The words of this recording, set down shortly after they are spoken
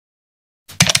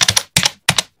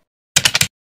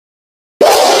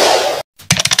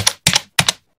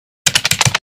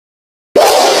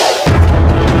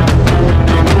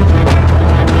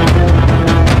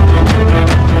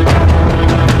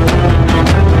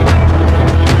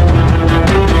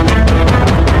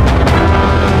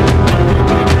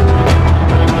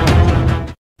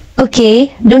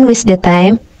Okay, don't waste the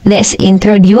time. Let's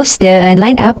introduce the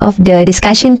lineup of the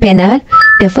discussion panel.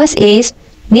 The first is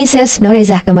Mrs.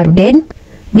 Norizah Kamarudin,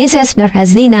 Mrs.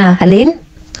 Nurhazlina Halin,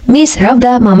 Miss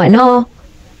Ravda Muhammad Noor,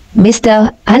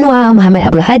 Mr. Anwar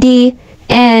Muhammad Abdul Hadi,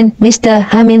 and Mr.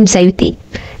 Hamim Sayuti.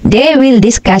 They will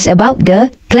discuss about the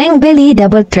Klang Valley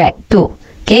Double Track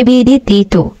 2,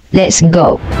 KVDT2. Let's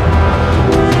go.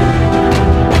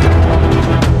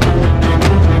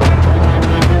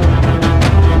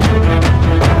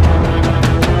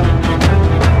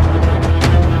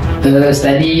 The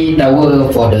study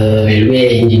tower for the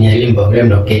railway engineering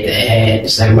program located at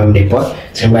Seremban Depot,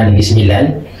 Seremban Negeri Sembilan.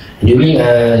 During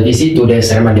a visit to the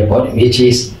Seremban Depot, which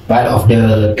is part of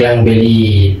the Klang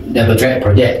Valley Double Track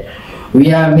project,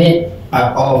 we are made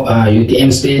up of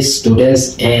UTM space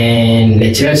students and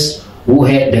lecturers who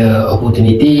had the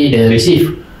opportunity to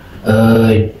receive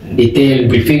a detailed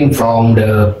briefing from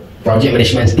the project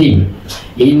management team.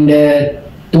 In the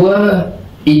tour,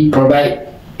 it provides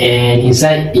an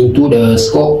insight into the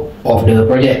scope of the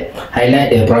project, highlight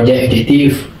the project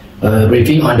objective,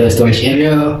 briefing on the storage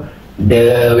area,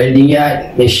 the welding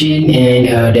yard, machine,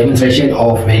 and demonstration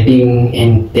of welding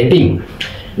and tamping.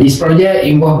 This project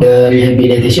involved the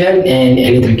rehabilitation and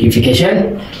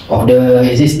electrification of the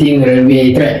existing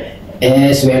railway track,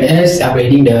 as well as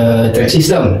upgrading the track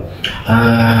system,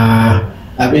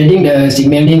 upgrading the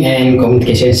signaling and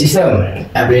communication system,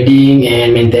 upgrading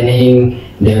and maintaining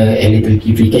the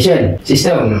electrification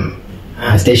system,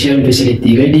 station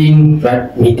facility grading,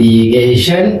 flood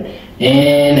mitigation,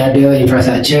 and other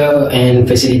infrastructure and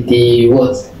facility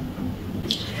works.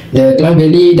 The Klang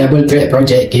Valley Double Track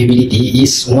Project KVDT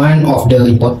is one of the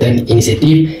important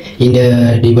initiatives in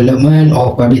the development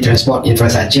of public transport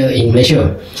infrastructure in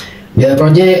Malaysia. The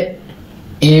project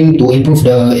aim to improve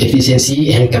the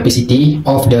efficiency and capacity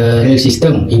of the rail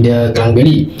system in the Klang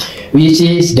Valley, which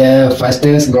is the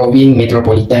fastest growing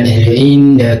metropolitan area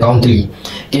in the country.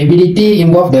 KVDT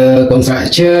involved the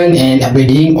construction and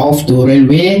upgrading of two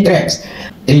railway tracks,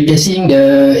 replacing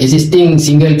the existing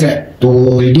single track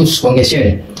to reduce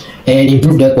congestion and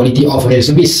improve the quality of rail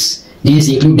service. This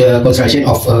includes the construction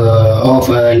of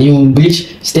a new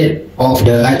bridge,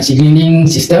 state-of-the-art signaling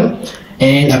system,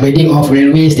 and upgrading of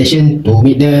railway station to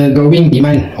meet the growing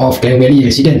demand of Klang Valley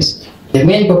residents. The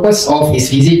main purpose of this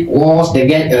visit was to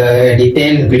get a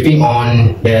detailed briefing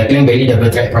on the Klang Valley Double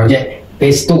Track Project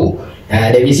Phase 2.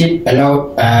 The visit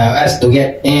allowed us to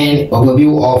get an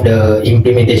overview of the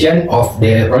implementation of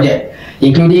the project,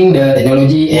 including the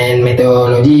technology and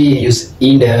methodology used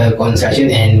in the construction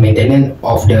and maintenance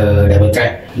of the double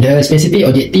track. The specific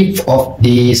objective of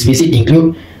this visit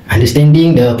include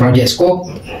understanding the project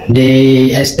scope,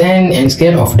 the extent and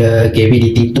scale of the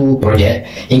KVDT2 project,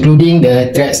 including the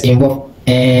tracks involved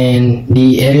and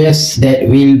the areas that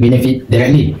will benefit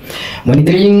directly.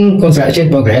 Monitoring construction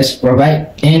progress,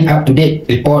 provide an up-to-date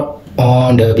report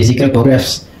on the physical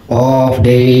progress of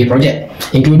the project,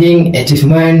 including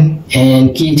achievement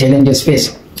and key challenges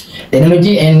faced.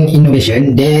 Technology and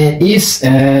innovation, that is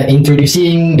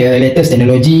introducing the latest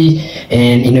technology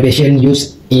and innovation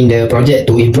used in the project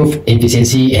to improve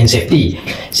efficiency and safety.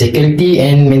 Security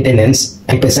and maintenance,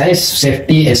 emphasize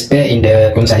safety aspect in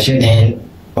the construction and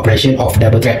operation of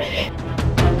double track.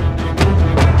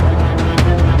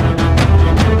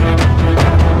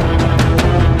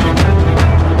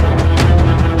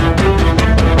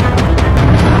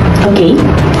 Okay,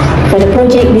 for the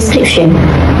project description,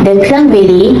 the Klang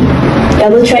Valley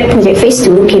Double Track Project Phase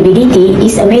 2 KVDT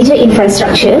is a major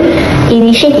infrastructure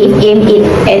initiative aimed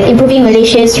at improving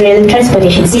Malaysia's rail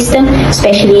transportation system,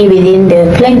 especially within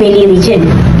the Klang Valley region.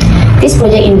 This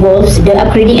project involves the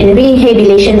upgrading and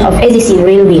rehabilitation of existing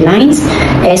railway lines,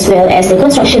 as well as the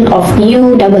construction of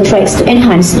new double tracks to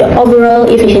enhance the overall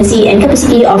efficiency and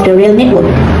capacity of the rail network.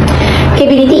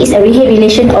 KVDT is a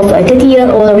rehabilitation of a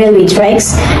 30-year-old railway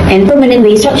tracks and permanent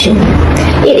way structure.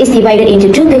 It is divided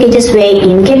into two packages where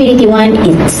in KVDT1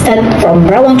 it starts from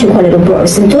Rawang to Kuala Lumpur or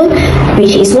Sentul,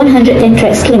 which is 110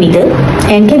 tracks kilometer,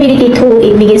 and KVDT2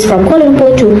 it begins from Kuala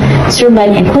Lumpur to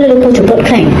Seremban and Kuala Lumpur to Port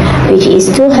Klang, which is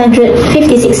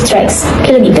 256 tracks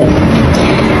kilometer.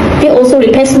 There also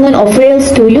replacement of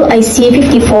rails to UIC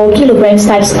 54 kilograms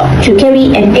types to carry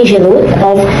an Asia load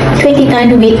of 20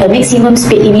 tons with a maximum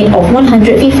speed limit of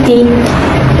 140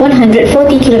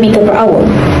 km per hour.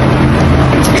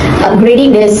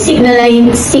 Upgrading the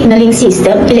signaling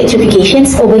system,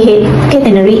 electrifications, overhead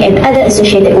catenary, and other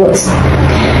associated works.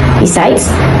 Besides,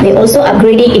 they also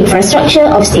upgrading infrastructure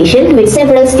of station with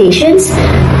several stations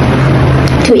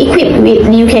to equip with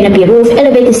new canopy roof,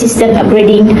 elevator system,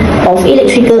 upgrading of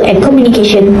electrical and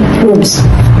communication rooms.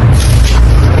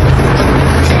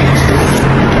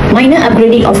 minor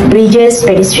upgrading of bridges,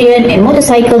 pedestrian and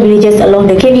motorcycle bridges along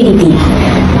the KVDT,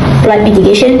 flood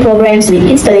mitigation programs with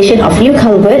installation of new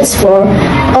culverts for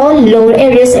all lower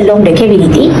areas along the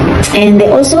KVDT, and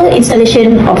also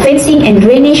installation of fencing and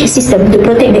drainage system to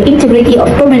protect the integrity of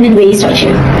permanent way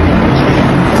structure.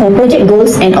 For project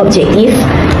goals and objective,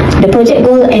 the project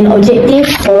goal and objective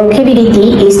for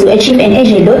KVDT is to achieve an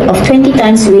edge load of 20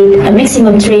 tons with a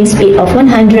maximum train speed of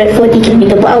 140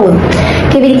 km per hour.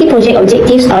 KVDT project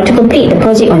objectives are to complete the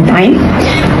project on time,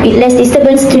 with less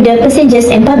disturbance to the passengers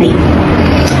and public.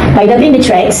 By doubling the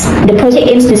tracks, the project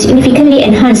aims to significantly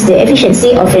enhance the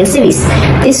efficiency of rail service.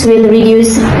 This will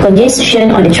reduce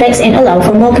congestion on the tracks and allow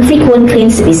for more frequent train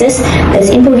services, thus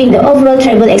improving the overall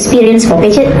travel experience for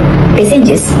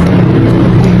passengers.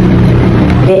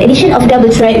 The addition of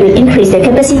double track will increase the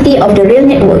capacity of the rail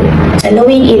network,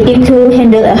 allowing it to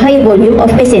handle a higher volume of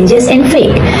passengers and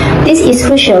freight. This is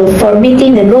crucial for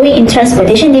meeting the growing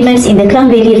transportation demands in the Klang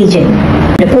Valley region.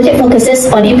 The project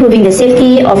focuses on improving the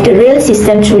safety of the rail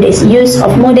system through the use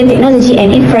of modern technology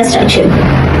and infrastructure.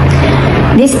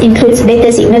 This includes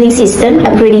better signaling system,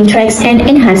 upgrading tracks, and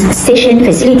enhanced station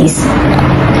facilities.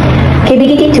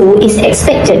 KVDT2 is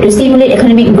expected to stimulate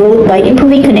economic growth by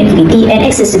improving connectivity and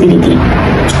accessibility.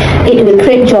 It will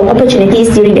create job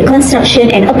opportunities during the construction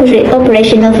and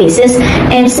operational phases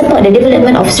and support the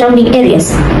development of surrounding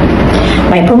areas.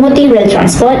 By promoting rail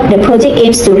transport, the project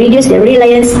aims to reduce the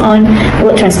reliance on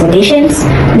road transportations,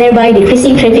 thereby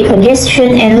decreasing traffic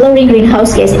congestion and lowering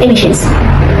greenhouse gas emissions.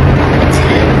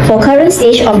 For current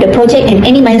stage of the project and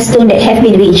any milestone that have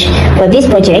been reached for this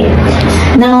project,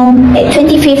 now at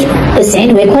 25%,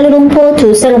 where Kuala Lumpur to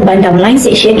Seremban downline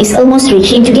section is almost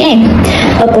reaching to the end.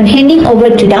 Upon handing over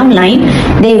to downline,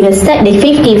 they will start the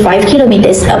 55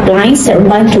 kilometers upline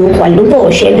Seremban to Kuala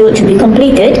Lumpur, scheduled to be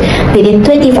completed within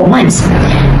 24 months.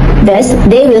 Thus,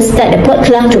 they will start the Port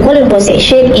Klang to Kuala Lumpur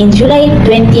section in July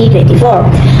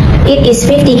 2024. It is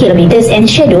 50 kilometers and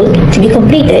scheduled to be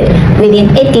completed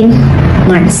within 18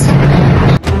 months.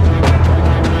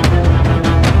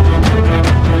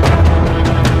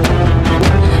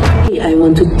 I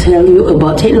want to tell you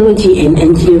about technology and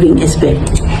engineering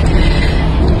aspect.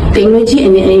 Technology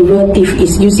and innovative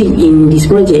is using in this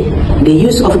project. The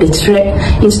use of the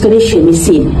track installation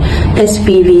machine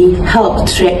SPV help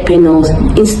track panels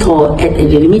installed at a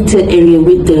limited area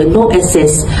with the no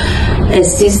access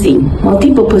existing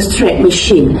multi-purpose track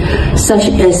machine such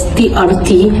as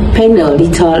TRT panel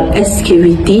detail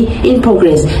excavity in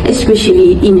progress,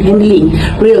 especially in handling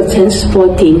rail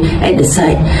transporting at the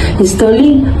site.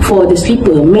 Installing for the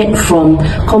sleeper made from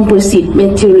composite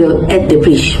material at the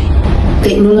bridge.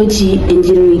 Technology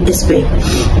engineering aspect.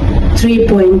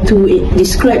 3.2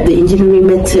 describe the engineering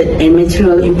method and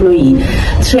material employee,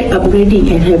 track upgrading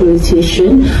and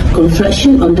rehabilitation,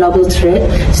 construction on double track,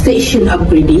 station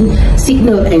upgrading,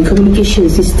 signal and communication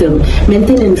system,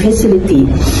 maintenance facility,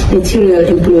 material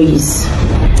employees.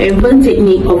 Advanced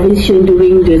technique of vision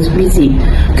during the visit,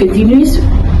 continuous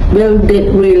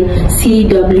welded rail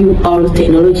CWR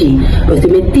technology,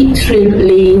 automatic trail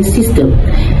laying system,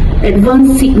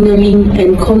 advanced signaling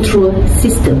and control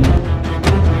system.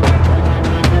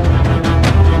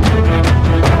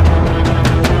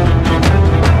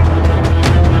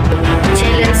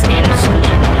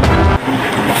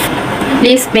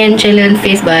 List main challenge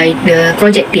faced by the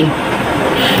project team.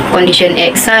 Condition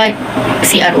at site,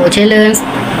 CRO challenge,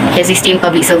 existing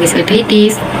public service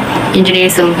utilities,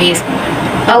 engineering service,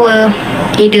 power,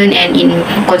 hidden and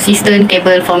inconsistent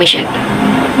cable formation.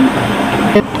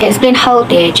 Explain how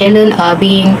the challenge are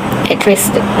being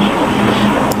addressed.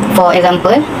 For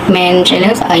example, main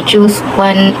challenge, I choose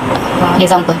one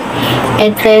example.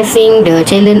 Addressing the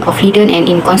challenge of hidden and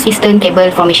inconsistent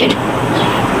cable formation.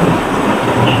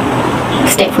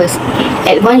 Step first,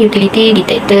 advanced utility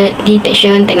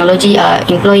detection technology are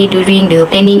employed during the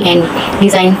planning and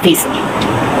design phase.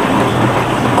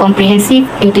 Comprehensive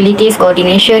utilities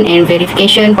coordination and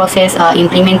verification process are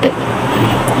implemented.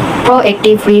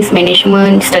 Proactive risk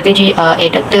management strategies are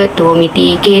adopted to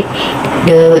mitigate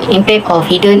the impact of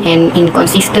hidden and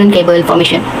inconsistent cable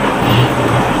formation.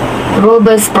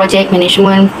 Robust project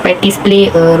management practice play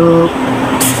a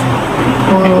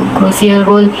crucial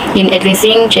role in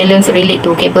addressing challenges related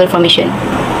to cable formation.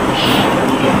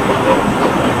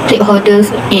 Stakeholders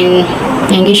in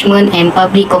engagement and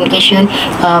public communication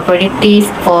are priorities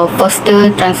for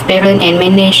foster transparent and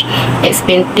manage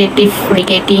expectative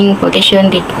regarding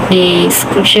protection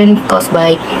disruption caused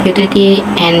by utility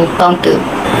and counter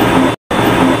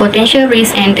potential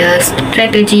risks and the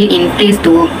strategy in place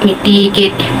to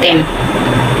mitigate them.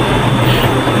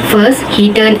 First,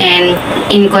 hidden and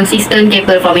inconsistent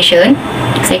cable formation.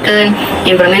 Second,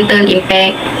 environmental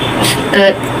impact.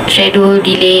 Third, schedule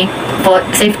delay. Fourth,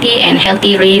 safety and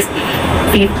healthy risk.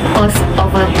 Fifth, cost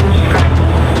overrun.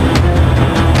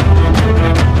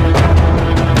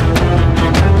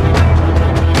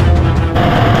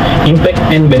 Impact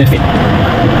and benefit.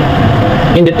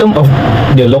 In the term of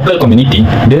the local community,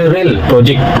 the rail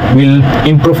project will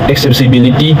improve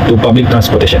accessibility to public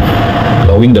transportation,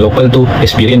 allowing the local to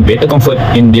experience better comfort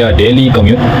in their daily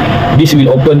commute. This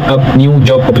will open up new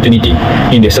job opportunity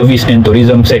in the service and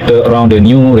tourism sector around the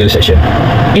new rail station.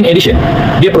 In addition,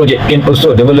 the project can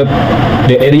also develop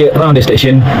the area around the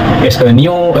station as a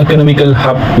new economical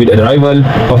hub with the arrival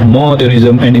of more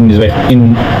tourism and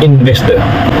investor.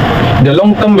 The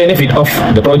long-term benefit of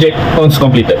the project once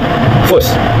completed.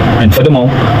 First, and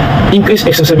furthermore, increased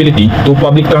accessibility to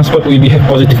public transport will have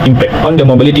positive impact on the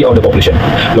mobility of the population.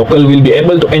 Local will be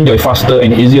able to enjoy faster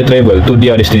and easier travel to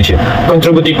their destination,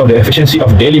 contributing to the efficiency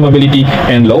of daily mobility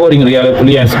and lowering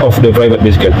reliance of the private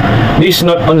vehicle. This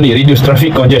not only reduce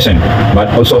traffic congestion,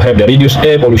 but also have the reduced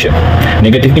air pollution,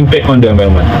 negative impact on the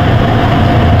environment.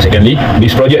 Secondly,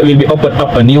 this project will be open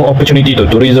up a new opportunity to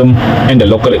tourism and the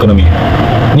local economy.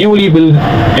 Newly built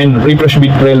and refurbished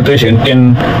rail station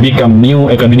can become new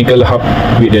economical hub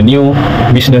with a new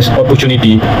business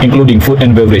opportunity, including food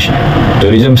and beverage,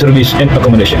 tourism service and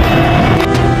accommodation.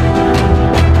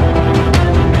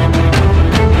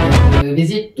 The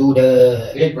visit to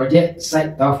the rail project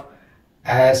site of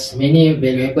as many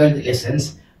valuable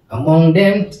lessons. Among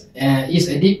them is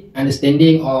a deep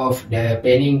understanding of the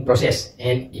planning process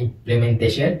and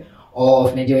implementation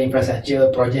of major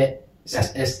infrastructure projects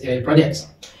such as rail projects.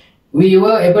 We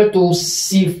were able to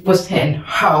see firsthand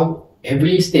how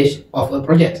every stage of a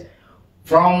project,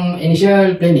 from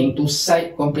initial planning to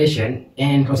site completion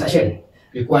and construction,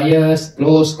 requires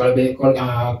close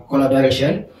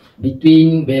collaboration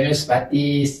between various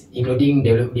parties, including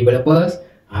developers,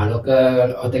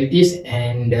 local authorities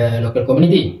and the local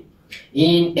community.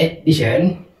 In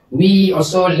addition, we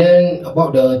also learn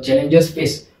about the challenges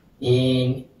faced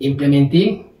in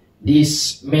implementing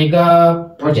these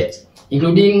mega projects,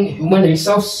 including human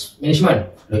resource management,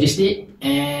 logistics,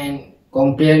 and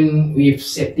compliance with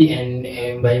safety and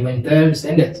environmental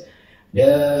standards.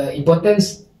 The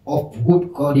importance of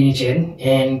good coordination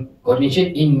in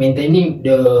maintaining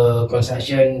the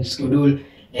construction schedule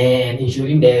and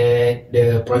ensuring that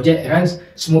the project runs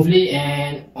smoothly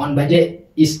and on budget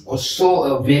is also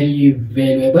a very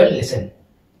valuable lesson.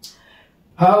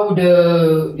 How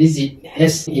the visit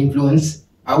has influenced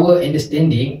our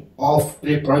understanding of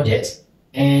rail projects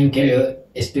and career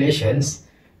aspirations.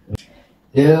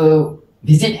 The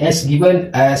visit has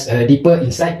given us a deeper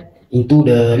insight into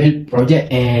the rail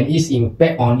project and its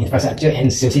impact on infrastructure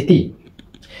and society.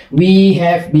 We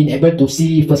have been able to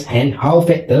see firsthand how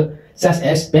factors such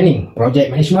as planning, project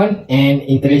management, and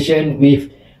interaction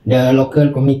with the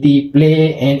local community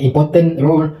play an important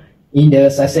role in the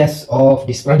success of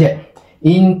this project.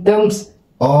 In terms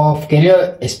of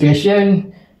career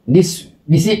aspiration, this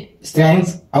visit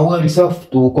strengthens our resolve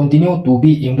to continue to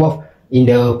be involved in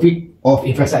the field of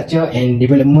infrastructure and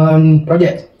development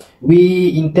projects.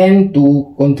 We intend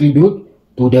to contribute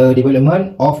to the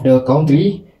development of the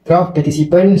country through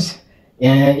participants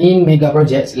in mega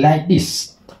projects like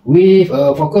this, with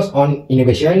a focus on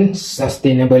innovation,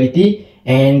 sustainability,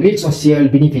 and great social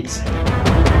benefits.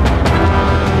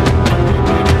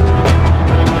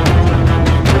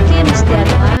 Okay, Mr.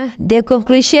 Anwar, the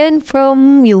conclusion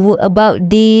from you about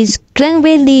this Klang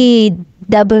Valley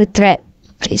double track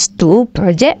phase 2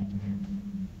 project.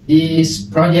 This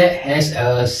project has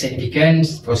a significant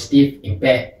positive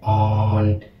impact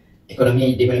on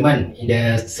economic development in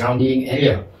the surrounding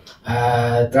area.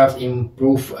 Through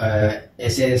improve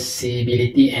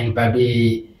accessibility and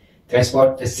public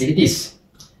transport facilities.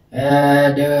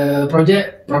 The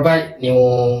project provides new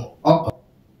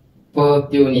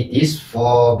opportunities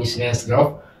for business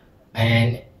growth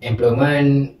and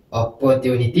employment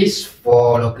opportunities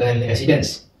for local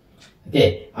residents.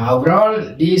 Okay,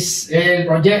 overall, this rail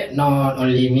project not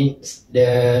only meets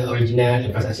the original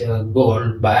infrastructure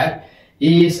goal, but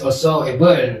is also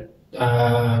able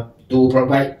to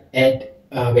provide add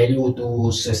value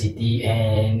to society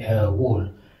and whole.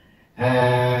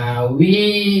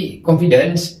 We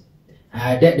confident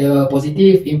that the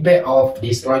positive impact of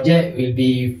this project will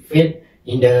be felt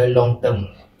in the long term,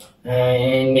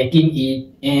 and making it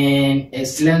an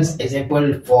excellent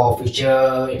example for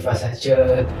future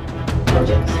infrastructure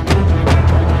projects.